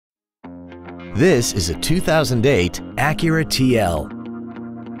This is a 2008 Acura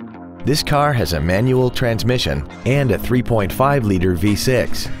TL. This car has a manual transmission and a 3.5-liter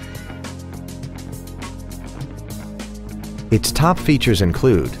V6. Its top features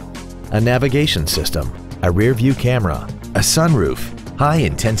include a navigation system, a rear-view camera, a sunroof,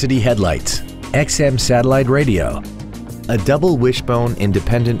 high-intensity headlights, XM satellite radio, a double wishbone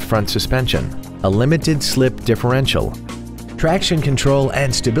independent front suspension, a limited slip differential, traction control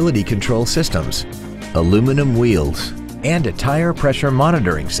and stability control systems, aluminum wheels, and a tire pressure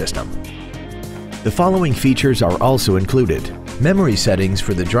monitoring system. The following features are also included: memory settings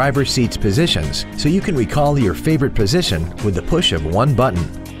for the driver's seat's positions so you can recall your favorite position with the push of one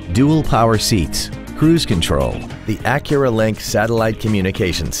button, dual power seats, cruise control, the Acura Link satellite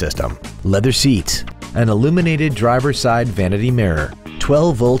communication system, leather seats, an illuminated driver's side vanity mirror,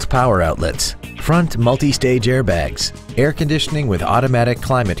 12-volt power outlets, front multi-stage airbags, air conditioning with automatic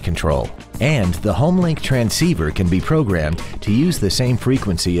climate control, and the HomeLink transceiver can be programmed to use the same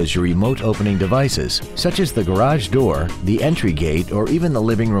frequency as your remote opening devices, such as the garage door, the entry gate, or even the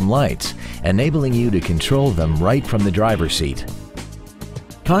living room lights, enabling you to control them right from the driver's seat.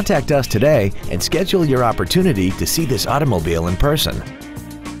 Contact us today and schedule your opportunity to see this automobile in person.